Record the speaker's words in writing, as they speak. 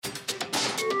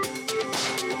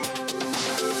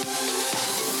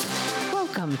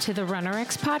to the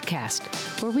RunnerX podcast,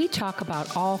 where we talk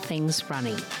about all things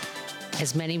running.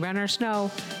 As many runners know,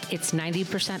 it's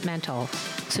 90% mental.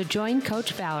 So join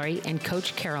Coach Valerie and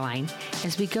Coach Caroline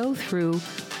as we go through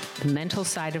the mental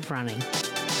side of running.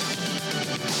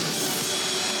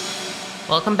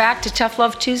 Welcome back to Tough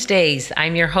Love Tuesdays.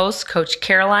 I'm your host, Coach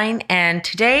Caroline, and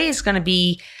today is going to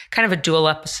be kind of a dual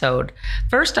episode.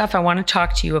 First off, I want to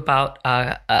talk to you about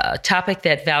a topic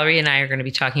that Valerie and I are going to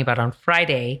be talking about on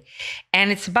Friday.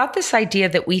 And it's about this idea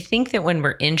that we think that when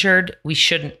we're injured, we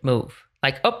shouldn't move.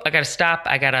 Like, oh, I got to stop.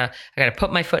 I got to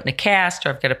put my foot in a cast,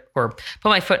 or put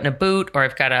my foot in a boot, or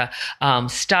I've got to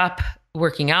stop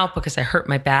working out because I hurt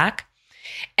my back.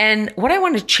 And what I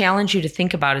want to challenge you to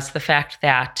think about is the fact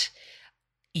that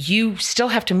you still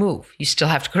have to move. You still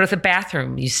have to go to the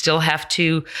bathroom. You still have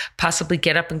to possibly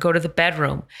get up and go to the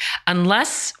bedroom.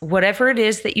 Unless whatever it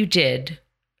is that you did,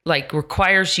 like,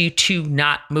 requires you to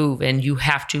not move and you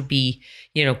have to be,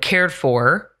 cared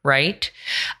for, right?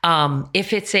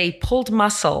 If it's a pulled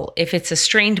muscle, if it's a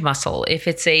strained muscle, if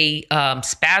it's a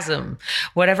spasm,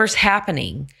 whatever's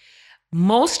happening,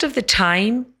 most of the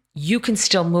time, you can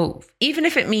still move, even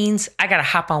if it means I got to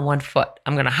hop on one foot.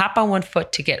 I'm going to hop on one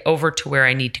foot to get over to where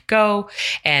I need to go.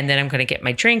 And then I'm going to get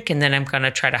my drink, and then I'm going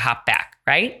to try to hop back,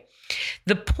 right?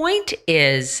 The point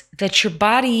is that your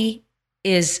body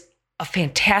is a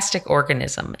fantastic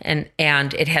organism, and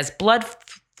it has blood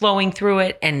flowing through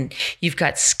it, and you've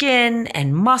got skin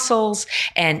and muscles,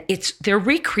 and they're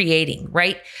recreating,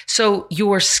 right? So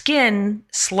your skin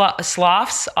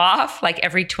sloughs off like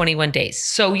every 21 days.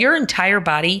 So your entire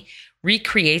body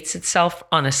recreates itself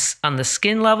on the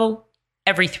skin level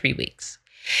every 3 weeks.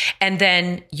 And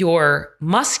then your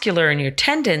muscular and your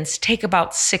tendons take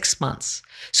about 6 months.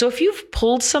 So if you've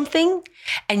pulled something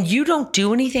and you don't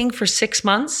do anything for 6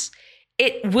 months,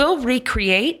 it will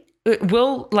recreate. It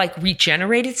will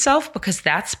regenerate itself, because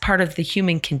that's part of the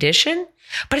human condition,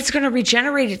 but it's going to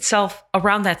regenerate itself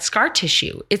around that scar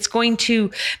tissue. It's going to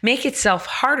make itself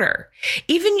harder.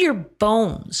 Even your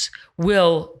bones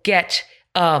will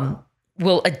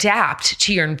adapt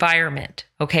to your environment.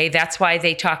 Okay. That's why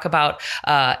they talk about,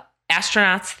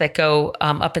 astronauts that go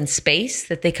up in space,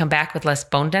 that they come back with less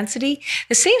bone density.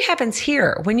 The same happens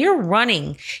here. When you're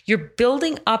running, you're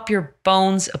building up your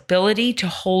bones' ability to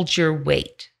hold your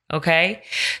weight. Okay.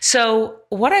 So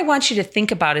what I want you to think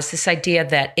about is this idea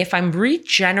that if I'm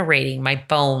regenerating my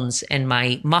bones and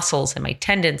my muscles and my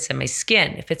tendons and my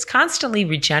skin, if it's constantly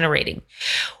regenerating,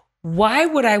 why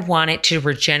would I want it to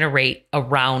regenerate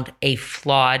around a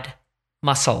flawed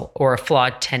muscle or a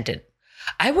flawed tendon?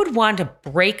 I would want to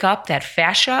break up that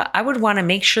fascia. I would want to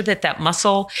make sure that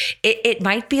muscle, it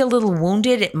might be a little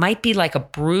wounded. It might be like a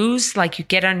bruise like you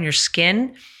get on your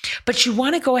skin, but you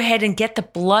want to go ahead and get the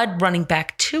blood running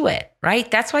back to it, right?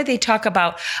 That's why they talk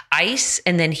about ice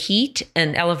and then heat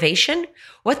and elevation.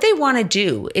 What they want to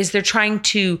do is they're trying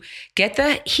to get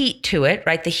the heat to it,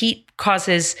 right? The heat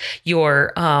causes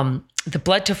your the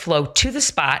blood to flow to the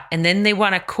spot, and then they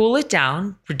want to cool it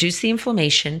down, reduce the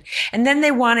inflammation, and then they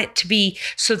want it to be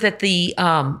so that the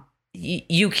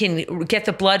you can get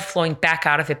the blood flowing back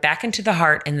out of it, back into the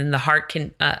heart, and then the heart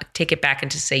can take it back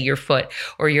into, say, your foot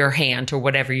or your hand or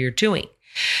whatever you're doing.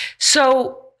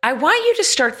 So I want you to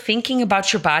start thinking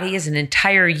about your body as an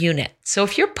entire unit. So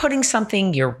if you're putting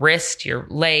something, your wrist, your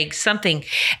leg, something,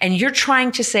 and you're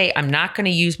trying to say, I'm not going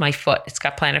to use my foot, it's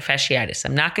got plantar fasciitis.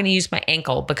 I'm not going to use my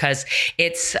ankle because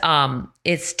it's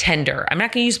tender. I'm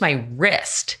not going to use my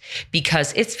wrist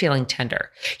because it's feeling tender.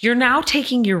 You're now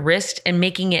taking your wrist and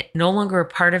making it no longer a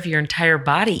part of your entire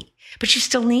body, but you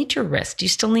still need your wrist. You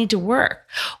still need to work.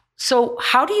 So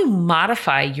how do you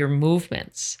modify your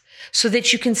movements so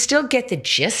that you can still get the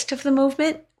gist of the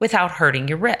movement without hurting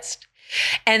your wrist?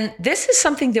 And this is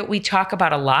something that we talk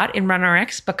about a lot in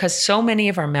RunnerX, because so many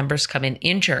of our members come in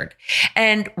injured.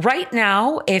 And right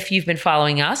now, if you've been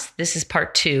following us, this is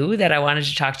part 2 that I wanted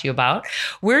to talk to you about.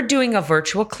 We're doing a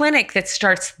virtual clinic that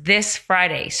starts this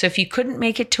Friday. So if you couldn't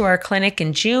make it to our clinic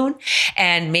in June,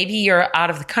 and maybe you're out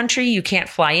of the country, you can't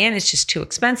fly in, it's just too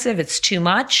expensive, it's too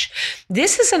much,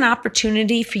 this is an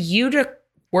opportunity for you to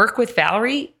work with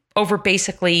Valerie over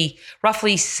basically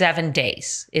roughly 7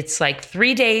 days. It's like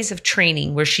 3 days of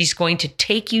training where she's going to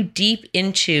take you deep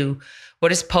into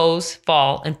what is pose,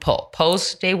 fall, and pull.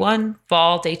 Pose day 1,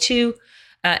 fall day 2,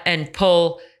 and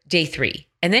pull day 3.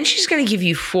 And then she's going to give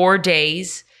you 4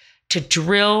 days to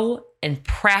drill and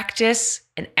practice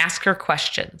and ask her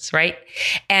questions, right?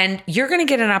 And you're going to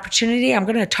get an opportunity. I'm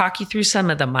going to talk you through some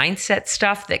of the mindset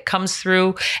stuff that comes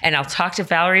through, and I'll talk to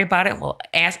Valerie about it. We'll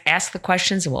ask the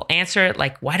questions and we'll answer it.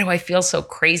 Like, why do I feel so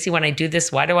crazy when I do this?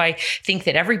 Why do I think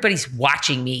that everybody's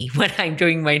watching me when I'm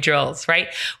doing my drills, right?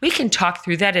 We can talk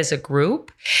through that as a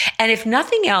group. And if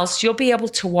nothing else, you'll be able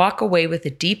to walk away with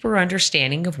a deeper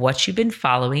understanding of what you've been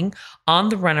following on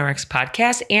the RunRx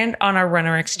podcast and on our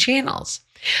RunRx channels.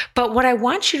 But what I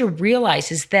want you to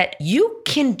realize is that you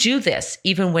can do this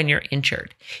even when you're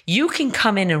injured. You can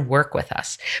come in and work with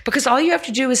us, because all you have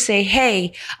to do is say,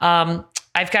 hey,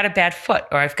 I've got a bad foot,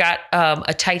 or I've got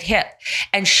a tight hip,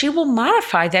 and she will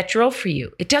modify that drill for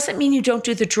you. It doesn't mean you don't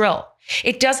do the drill.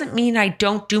 It doesn't mean I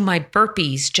don't do my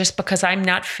burpees just because I'm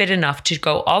not fit enough to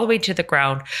go all the way to the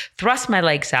ground, thrust my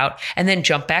legs out, and then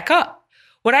jump back up.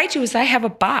 What I do is I have a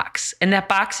box, and that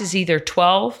box is either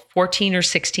 12, 14, or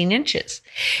 16 inches.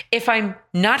 If I'm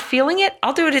not feeling it,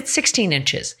 I'll do it at 16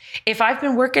 inches. If I've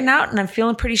been working out and I'm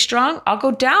feeling pretty strong, I'll go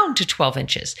down to 12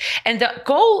 inches. And the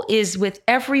goal is with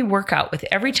every workout, with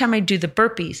every time I do the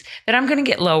burpees, that I'm going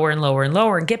to get lower and lower and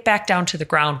lower and get back down to the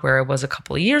ground where I was a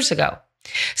couple of years ago.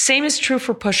 Same is true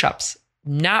for push-ups.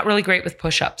 Not really great with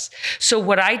push-ups. So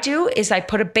what I do is I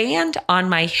put a band on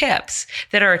my hips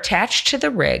that are attached to the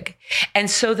rig. And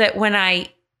so that when I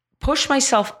push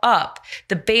myself up,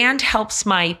 the band helps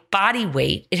my body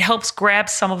weight. It helps grab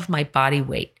some of my body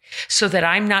weight so that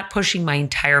I'm not pushing my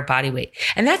entire body weight.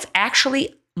 And that's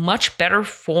actually much better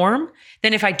form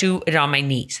than if I do it on my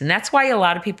knees. And that's why a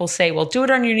lot of people say, well, do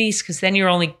it on your knees, because then you're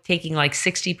only taking like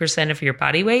 60% of your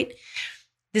body weight.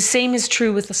 The same is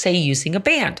true with, say, using a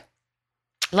band.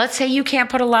 Let's say you can't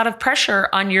put a lot of pressure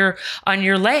on your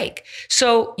leg.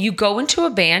 So you go into a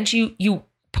band, you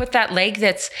put that leg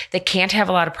that can't have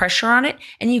a lot of pressure on it,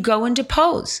 and you go into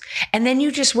pose. And then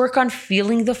you just work on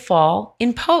feeling the fall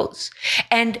in pose.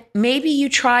 And maybe you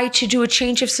try to do a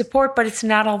change of support, but it's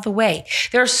not all the way.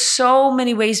 There are so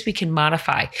many ways we can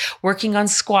modify. Working on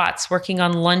squats, working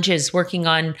on lunges, working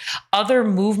on other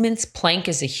movements. Plank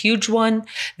is a huge one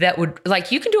that would,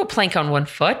 like, you can do a plank on one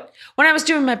foot. When I was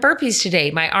doing my burpees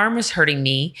today, my arm was hurting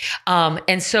me.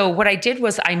 And so what I did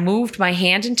was I moved my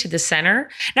hand into the center.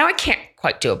 Now I can't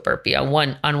quite do a burpee on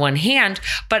one hand,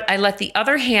 but I let the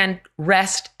other hand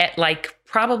rest at like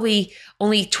probably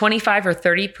only 25 or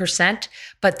 30%,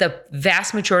 but the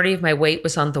vast majority of my weight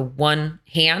was on the one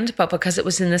hand. But because it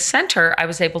was in the center, I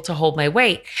was able to hold my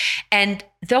weight. And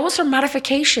those are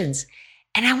modifications.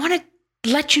 And I want to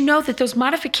let you know that those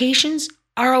modifications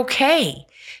are okay.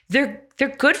 They're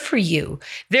good for you.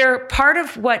 They're part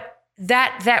of what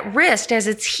that wrist, as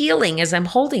it's healing, as I'm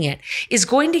holding it, is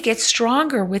going to get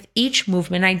stronger with each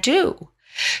movement I do.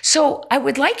 So I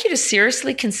would like you to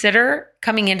seriously consider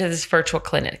coming into this virtual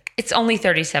clinic. It's only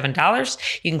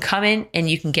 $37. You can come in and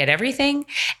you can get everything,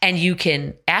 and you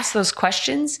can ask those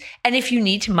questions. And if you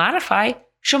need to modify,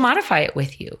 she'll modify it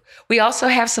with you. We also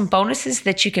have some bonuses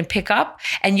that you can pick up,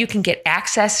 and you can get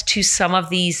access to some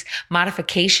of these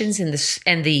modifications and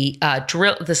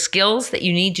the skills that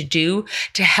you need to do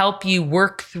to help you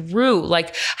work through.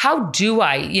 Like, how do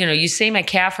I, you say my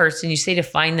calf hurts and you say to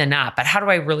find the knot, but how do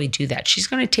I really do that? She's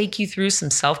going to take you through some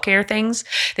self-care things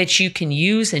that you can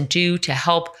use and do to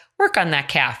help work on that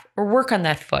calf or work on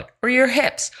that foot or your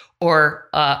hips. Or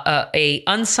a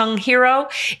unsung hero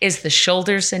is the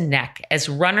shoulders and neck. As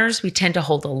runners, we tend to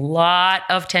hold a lot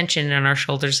of tension in our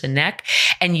shoulders and neck,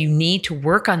 and you need to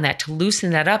work on that, to loosen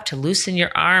that up, to loosen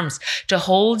your arms, to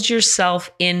hold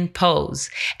yourself in pose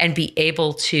and be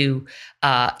able to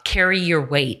carry your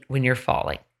weight when you're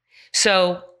falling.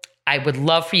 So I would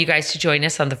love for you guys to join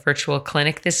us on the virtual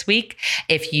clinic this week.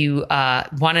 If you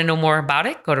want to know more about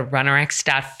it, go to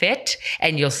runrx.fit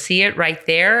and you'll see it right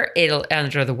there. It'll,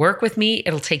 under the work with me,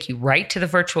 it'll take you right to the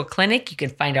virtual clinic. You can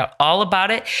find out all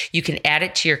about it. You can add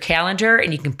it to your calendar,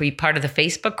 and you can be part of the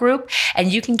Facebook group,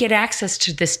 and you can get access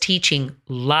to this teaching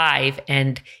live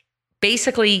and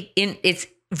basically it's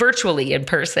virtually in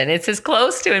person. It's as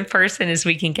close to in person as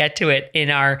we can get to it in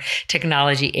our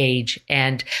technology age.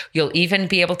 And you'll even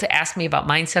be able to ask me about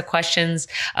mindset questions,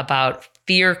 about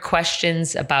fear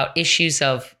questions, about issues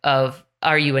of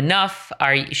are you enough?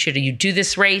 Should you do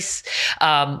this race?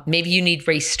 Maybe you need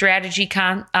race strategy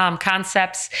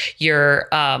concepts. You're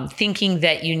thinking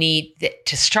that you need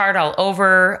to start all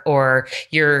over, or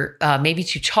you're maybe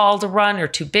too tall to run or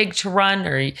too big to run,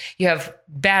 or you have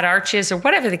bad arches, or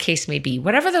whatever the case may be.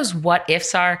 Whatever those what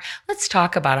ifs are, let's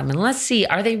talk about them and let's see,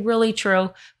 are they really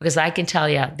true? Because I can tell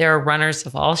you, there are runners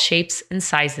of all shapes and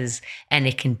sizes, and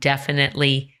it can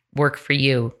definitely work for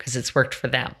you because it's worked for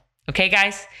them. Okay,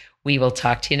 guys? We will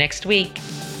talk to you next week.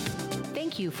 Thank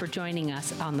thank you for joining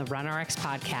us on the RunRx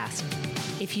podcast.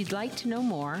 If you'd like to know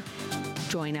more,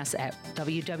 join us at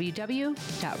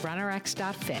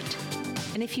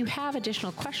www.runrx.fit. And if you have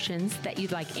additional questions that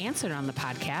you'd like answered on the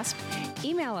podcast,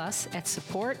 email us at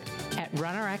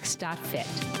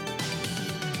support@runrx.fit.